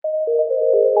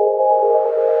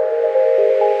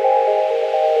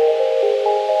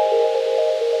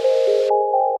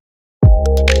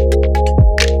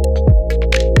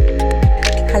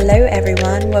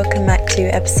everyone, welcome back to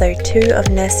episode 2 of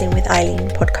Nursing with Eileen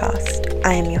podcast.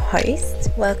 I am your host.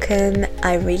 Welcome.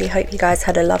 I really hope you guys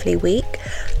had a lovely week.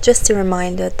 Just a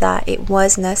reminder that it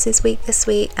was Nurses Week this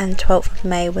week and 12th of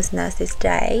May was Nurses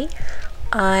Day.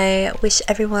 I wish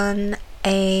everyone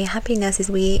a happy Nurses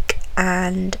Week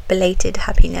and belated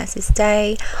happy Nurses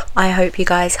Day. I hope you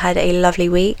guys had a lovely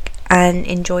week and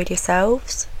enjoyed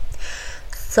yourselves.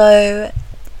 So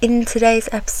in today's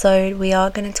episode, we are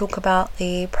going to talk about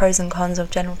the pros and cons of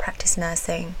general practice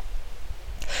nursing.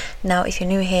 Now, if you're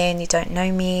new here and you don't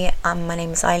know me, my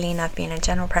name is Eileen. I've been a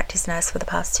general practice nurse for the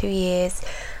past 2 years.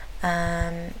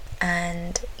 And,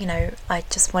 I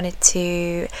just wanted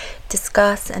to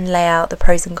discuss and lay out the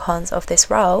pros and cons of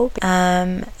this role.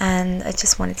 And I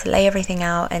just wanted to lay everything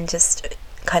out and just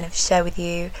kind of share with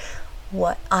you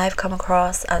what I've come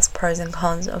across as pros and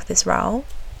cons of this role.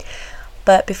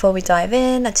 But before we dive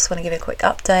in, I just want to give a quick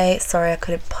update. Sorry I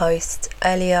couldn't post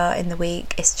earlier in the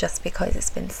week. It's just because it's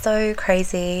been so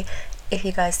crazy. If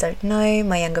you guys don't know,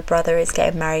 my younger brother is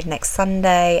getting married next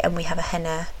Sunday and we have a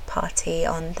henna party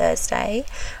on Thursday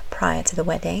prior to the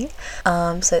wedding.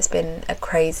 So it's been a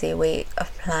crazy week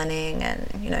of planning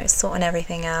and, sorting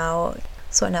everything out,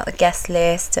 sorting out the guest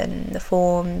list and the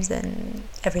forms and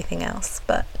everything else.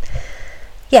 But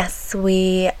yes,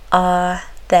 we are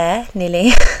there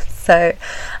nearly. So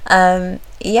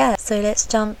let's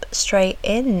jump straight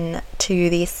in to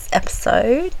this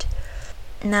episode.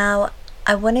 Now,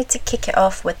 I wanted to kick it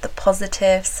off with the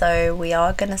positive, so we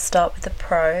are going to start with the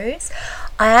pros.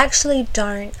 I actually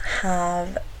don't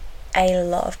have a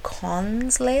lot of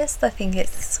cons list. I think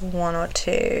it's 1 or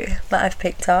 2 that I've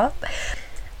picked up.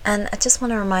 And I just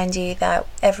want to remind you that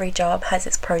every job has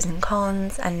its pros and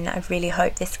cons, and I really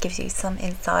hope this gives you some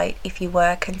insight if you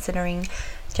were considering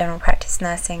general practice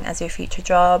nursing as your future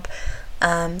job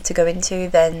to go into.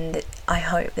 Then I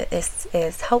hope that this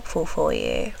is helpful for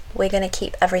you. We're going to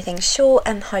keep everything short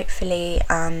and hopefully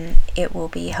it will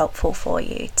be helpful for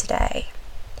you today.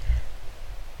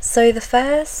 So the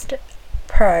first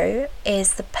pro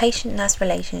is the patient-nurse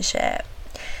relationship.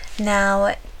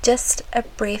 Now, just a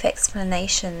brief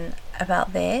explanation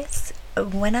about this.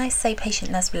 When I say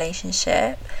patient-nurse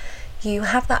relationship, you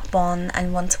have that bond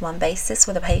and one-to-one basis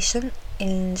with a patient.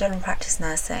 In general practice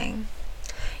nursing,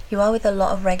 you are with a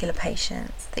lot of regular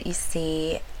patients that you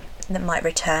see that might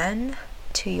return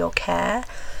to your care.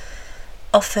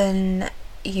 Often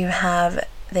you have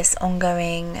this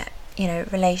ongoing,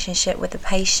 relationship with the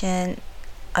patient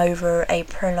over a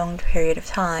prolonged period of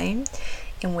time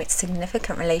in which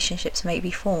significant relationships may be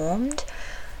formed.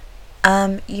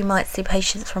 You might see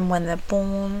patients from when they're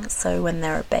born, so when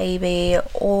they're a baby,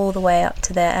 all the way up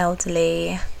to their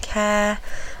elderly care.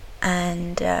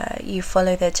 And you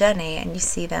follow their journey and you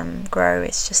see them grow.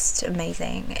 It's just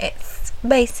amazing. It's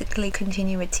basically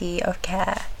continuity of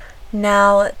care.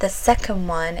 Now, the second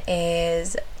one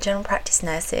is general practice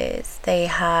nurses. They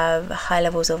have high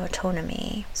levels of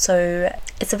autonomy. So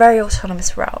it's a very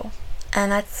autonomous role.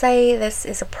 And I'd say this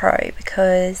is a pro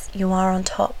because you are on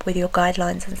top with your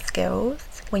guidelines and skills.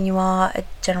 When you are a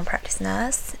general practice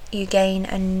nurse, you gain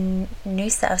a new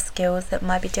set of skills that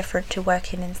might be different to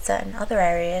working in certain other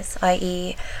areas,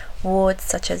 i.e. wards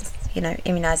such as,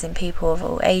 immunising people of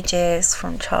all ages,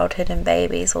 from childhood and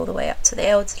babies all the way up to the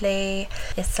elderly.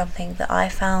 It's something that I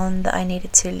found that I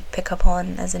needed to pick up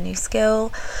on as a new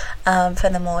skill.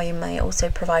 Furthermore, you may also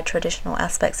provide traditional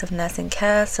aspects of nursing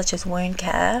care such as wound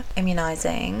care,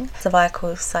 immunising,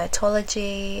 cervical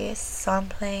cytology,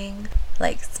 sampling,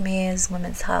 like smears,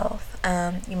 women's health.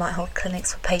 You might hold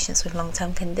clinics for patients with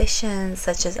long-term conditions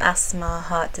such as asthma,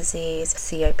 heart disease,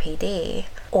 COPD,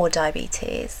 or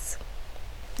diabetes.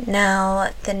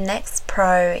 Now, the next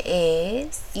pro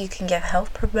is you can give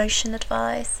health promotion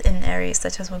advice in areas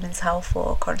such as women's health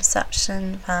or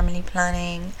contraception, family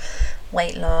planning,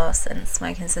 weight loss and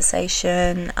smoking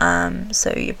cessation.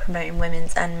 So you're promoting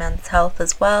women's and men's health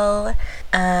as well.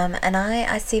 And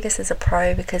I see this as a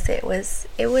pro because it was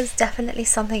definitely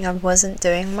something I wasn't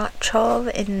doing much of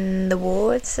in the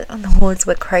wards. And the wards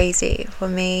were crazy. For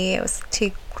me, it was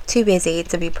too busy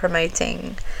to be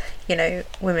promoting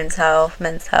women's health,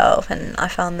 men's health, and I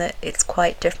found that it's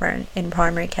quite different in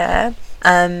primary care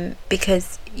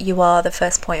because you are the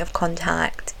first point of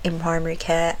contact in primary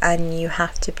care and you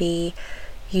have to be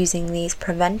using these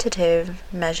preventative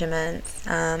measurements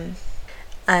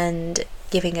and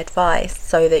giving advice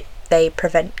so that they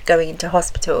prevent going into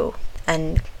hospital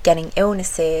and getting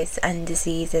illnesses and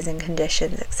diseases and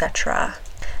conditions, etc.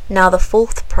 Now, the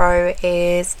fourth pro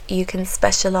is you can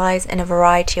specialise in a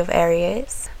variety of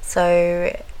areas.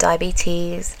 So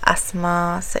diabetes,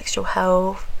 asthma, sexual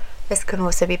health, This can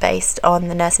also be based on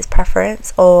the nurse's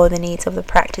preference or the needs of the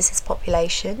practice's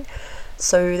population.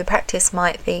 So the practice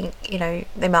might think,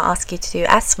 they might ask you to do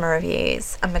asthma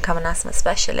reviews and become an asthma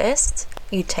specialist.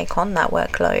 You take on that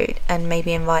workload and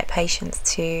maybe invite patients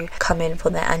to come in for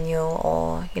their annual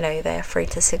or, their 3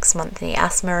 to 6 monthly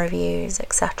asthma reviews,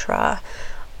 etc.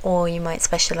 Or you might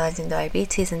specialise in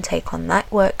diabetes and take on that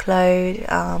workload.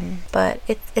 But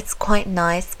it's quite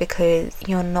nice because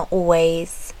you're not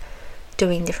always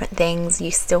doing different things.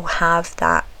 You still have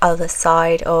that other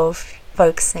side of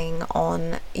focusing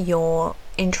on your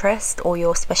interest or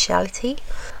your speciality.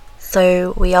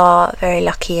 So we are very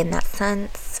lucky in that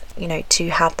sense, to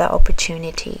have that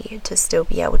opportunity to still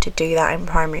be able to do that in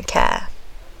primary care.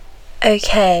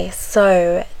 Okay,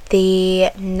 so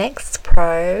the next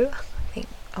pro, I think,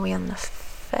 are we on the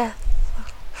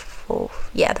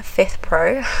the fifth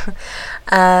pro,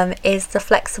 is the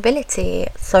flexibility.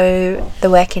 So the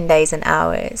working days and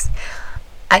hours.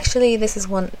 Actually, this was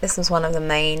one of the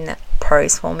main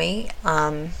pros for me.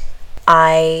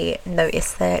 I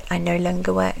noticed that I no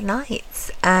longer work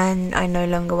nights and I no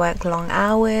longer work long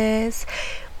hours,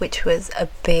 which was a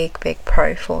big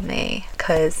pro for me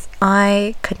because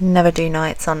I could never do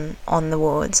nights on the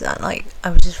wards. I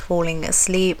was just falling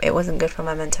asleep. It wasn't good for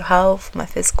my mental health, my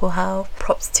physical health.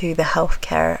 Props to the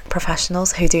healthcare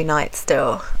professionals who do nights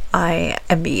still. I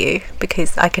envy you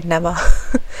because I could never.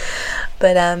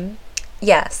 But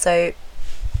so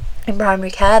in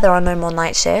primary care there are no more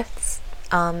night shifts.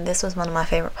 This was one of my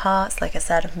favourite parts, like I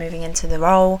said, of moving into the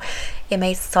role. It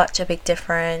made such a big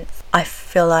difference. I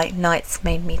feel like nights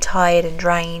made me tired and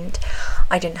drained.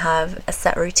 I didn't have a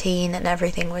set routine and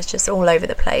everything was just all over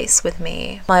the place with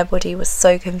me. My body was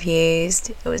so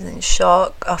confused. It was in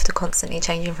shock after constantly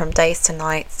changing from days to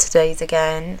nights to days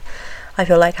again. I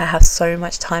feel like I have so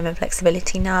much time and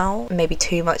flexibility now, maybe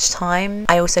too much time.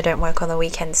 I also don't work on the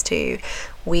weekends too.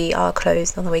 We are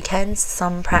closed on the weekends.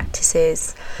 Some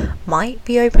practices might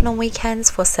be open on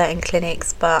weekends for certain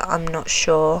clinics, but I'm not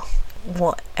sure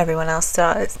what everyone else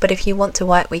does. But if you want to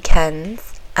work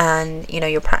weekends and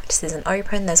your practice isn't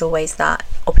open, there's always that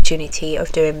opportunity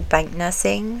of doing bank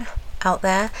nursing out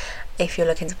there if you're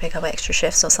looking to pick up extra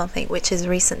shifts or something, which is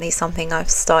recently something I've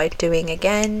started doing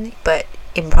again, but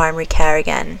in primary care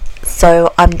again.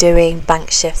 So I'm doing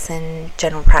bank shifts in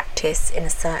general practice in a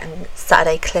certain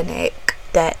Saturday clinic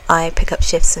that I pick up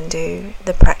shifts and do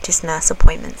the practice nurse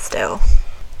appointments still.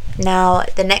 Now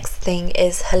the next thing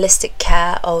is holistic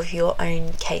care of your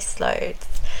own caseloads.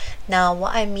 Now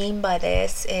what I mean by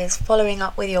this is following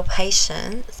up with your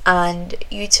patients and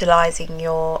utilising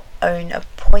your own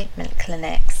appointment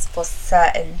clinics for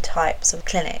certain types of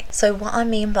clinics. So what I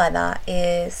mean by that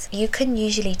is you can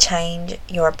usually change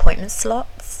your appointment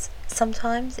slots.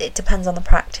 Sometimes it depends on the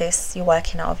practice you're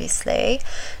working at, obviously,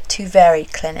 to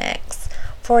varied clinics.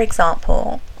 For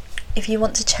example, if you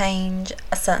want to change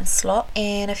a certain slot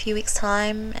in a few weeks'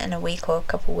 time, in a week or a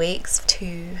couple of weeks,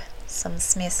 to some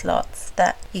smear slots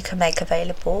that you can make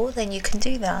available, then you can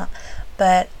do that.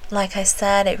 But like I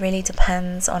said, it really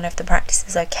depends on if the practice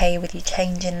is okay with you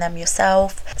changing them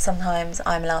yourself. Sometimes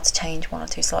I'm allowed to change 1 or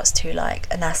 2 slots to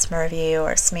like an asthma review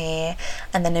or a smear,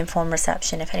 and then inform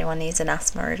reception if anyone needs an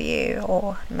asthma review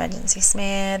or emergency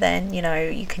smear, then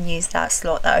you can use that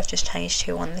slot that I've just changed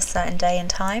to on this certain day and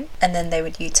time, and then they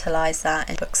would utilise that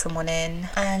and book someone in.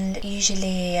 And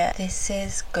usually this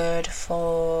is good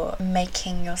for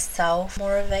making yourself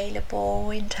more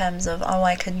available in terms of,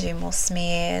 I can do more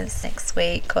smears next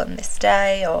week on this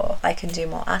day, or I can do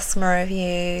more asthma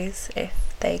reviews if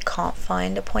they can't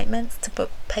find appointments to book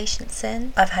patients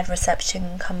in. I've had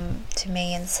reception come to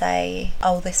me and say,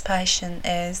 this patient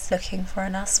is looking for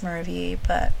an asthma review,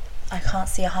 but I can't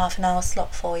see a half an hour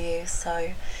slot for you.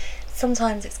 So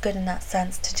sometimes it's good in that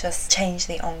sense to just change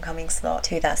the oncoming slot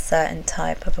to that certain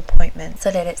type of appointment so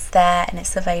that it's there and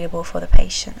it's available for the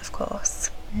patient, of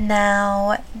course.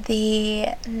 Now, the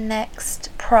next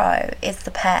pro is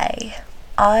the pay.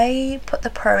 I put the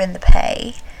pro in the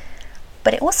pay,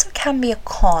 but it also can be a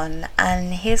con,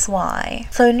 and here's why.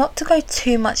 So not to go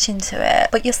too much into it,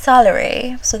 but your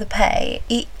salary, so the pay,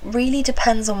 it really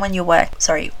depends on where you're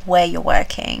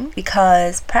working,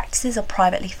 because practices are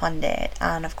privately funded,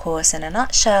 and of course, in a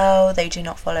nutshell, they do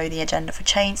not follow the Agenda for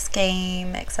Change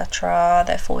scheme, etc.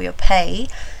 Therefore, your pay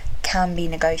can be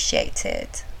negotiated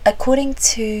according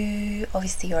to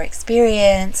obviously your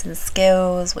experience and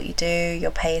skills, what you do.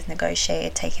 Your pay is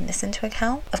negotiated taking this into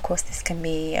account. Of course, this can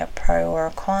be a pro or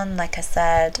a con. Like I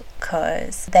said,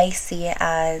 because they see it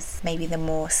as maybe the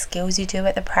more skills you do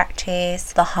at the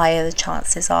practice, the higher the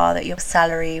chances are that your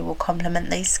salary will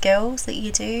complement these skills that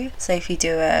you do. So if you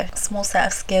do a small set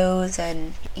of skills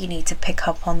and you need to pick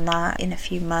up on that in a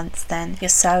few months, then your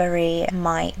salary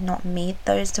might not meet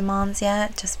those demands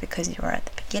yet, just because you're at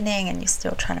the beginning and you're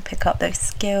still trying to pick up those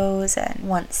skills. And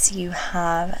once you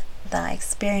have that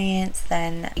experience,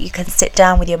 then you can sit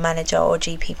down with your manager or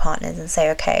GP partners and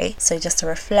say, okay, so just to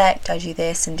reflect, I do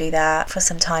this and do that for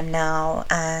some time now,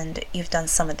 and you've done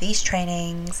some of these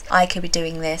trainings, I could be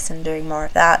doing this and doing more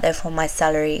of that, therefore my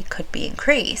salary could be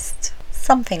increased,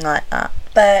 something like that.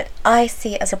 But I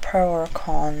see it as a pro or a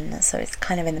con, so it's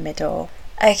kind of in the middle.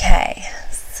 Okay,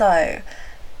 so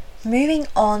moving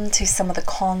on to some of the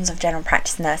cons of general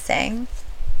practice nursing,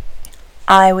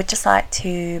 I would just like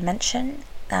to mention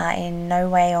that in no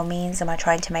way or means am I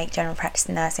trying to make general practice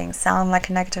nursing sound like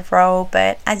a negative role,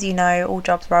 but as you know, all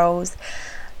jobs roles,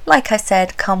 like I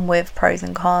said, come with pros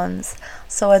and cons.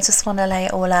 So I just want to lay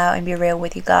it all out and be real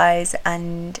with you guys,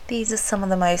 and these are some of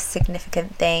the most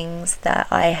significant things that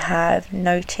I have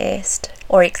noticed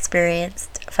or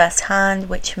experienced firsthand,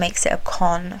 which makes it a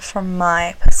con from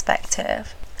my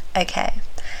perspective. Okay,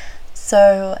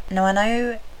 so now I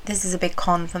know this is a big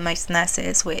con for most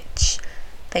nurses, which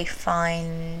they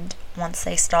find once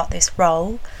they start this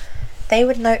role, they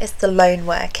would notice the lone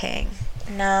working.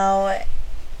 Now,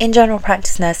 in general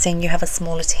practice nursing, you have a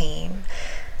smaller team.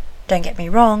 Don't get me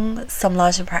wrong, some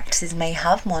larger practices may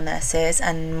have more nurses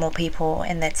and more people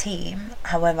in their team.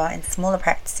 However, in smaller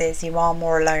practices, you are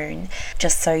more alone.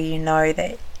 Just so you know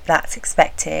that that's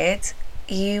expected,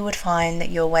 you would find that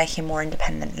you're working more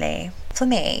independently. For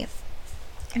me,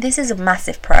 this is a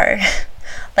massive pro.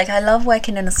 Like, I love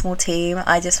working in a small team.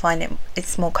 I just find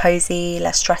it's more cozy,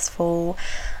 less stressful,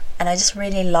 and I just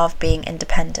really love being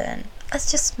independent.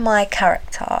 That's just my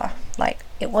character. Like,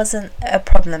 it wasn't a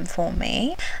problem for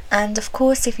me. And of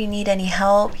course, if you need any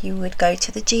help, you would go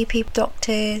to the GP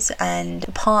doctors and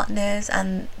partners,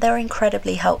 and they're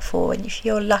incredibly helpful. And if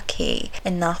you're lucky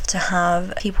enough to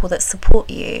have people that support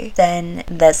you, then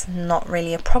there's not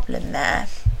really a problem there.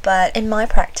 But in my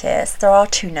practice, there are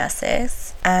 2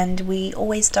 nurses, and we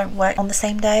always don't work on the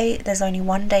same day. There's only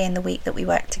one day in the week that we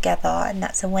work together, and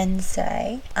that's a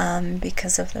Wednesday,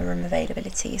 because of the room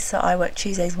availability. So I work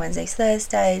Tuesdays, Wednesdays,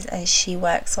 Thursdays, and she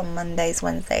works on Mondays,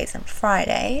 Wednesdays, and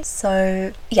Fridays.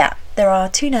 So yeah, there are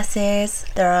 2 nurses,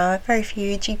 there are very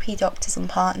few GP doctors and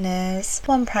partners,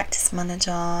 1 practice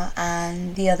manager,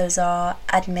 and the others are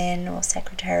admin or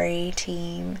secretary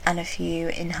team, and a few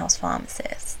in-house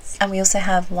pharmacists. And we also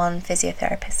have 1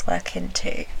 physiotherapist working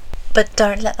too. But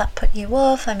don't let that put you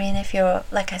off. I mean, if you're,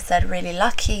 like I said, really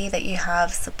lucky that you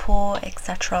have support,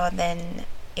 etc., then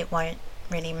it won't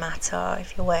really matter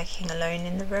if you're working alone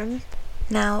in the room.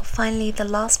 Now, finally, the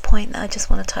last point that I just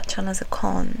want to touch on as a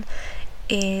con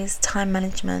is time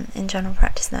management in general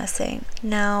practice nursing.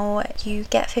 Now, you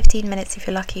get 15 minutes if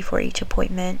you're lucky for each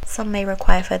appointment. Some may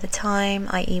require further time,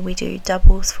 i.e. we do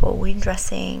doubles for wound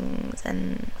dressings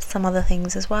and some other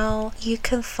things as well. You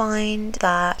can find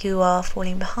that you are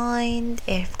falling behind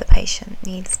if the patient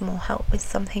needs more help with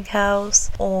something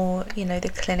else, or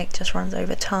the clinic just runs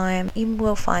over time. You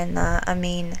will find that. I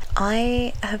mean,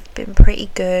 I have been pretty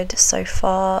good so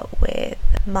far with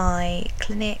my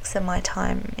clinics and my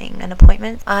timing and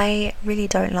appointments. I really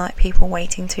don't like people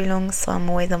waiting too long, so I'm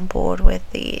always on board with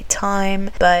the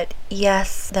time. But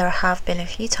yes, there have been a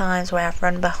few times where I've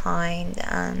run behind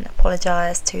and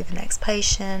apologized to the next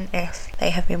patient if they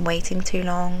have been waiting too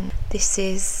long. This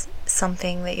is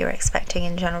something that you're expecting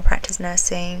in general practice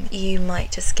nursing. You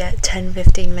might just get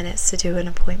 10-15 minutes to do an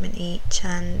appointment each,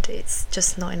 and it's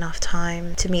just not enough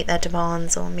time to meet their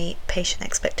demands or meet patient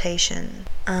expectation.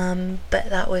 But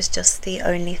that was just the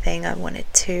only thing I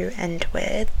wanted to end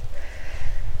with.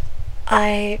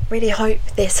 I really hope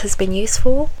this has been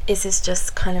useful. This is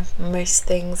just kind of most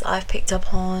things I've picked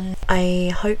up on.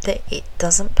 I hope that it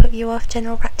doesn't put you off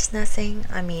general practice nursing.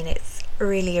 I mean, it's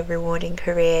really a rewarding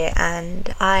career,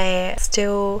 and I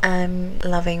still am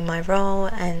loving my role,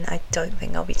 and I don't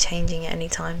think I'll be changing it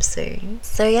anytime soon.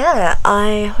 So yeah,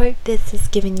 I hope this has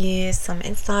given you some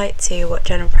insight to what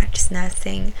general practice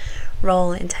nursing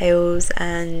role entails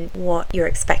and what you're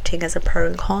expecting as a pro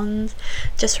and cons.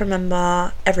 Just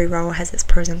remember, every role has its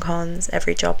pros and cons,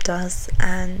 every job does,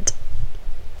 and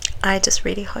I just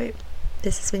really hope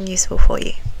this has been useful for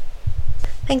you.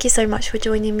 Thank you so much for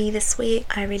joining me this week.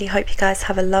 I really hope you guys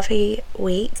have a lovely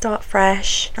week, start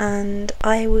fresh, and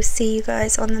I will see you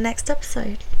guys on the next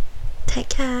episode. Take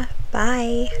care,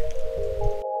 bye.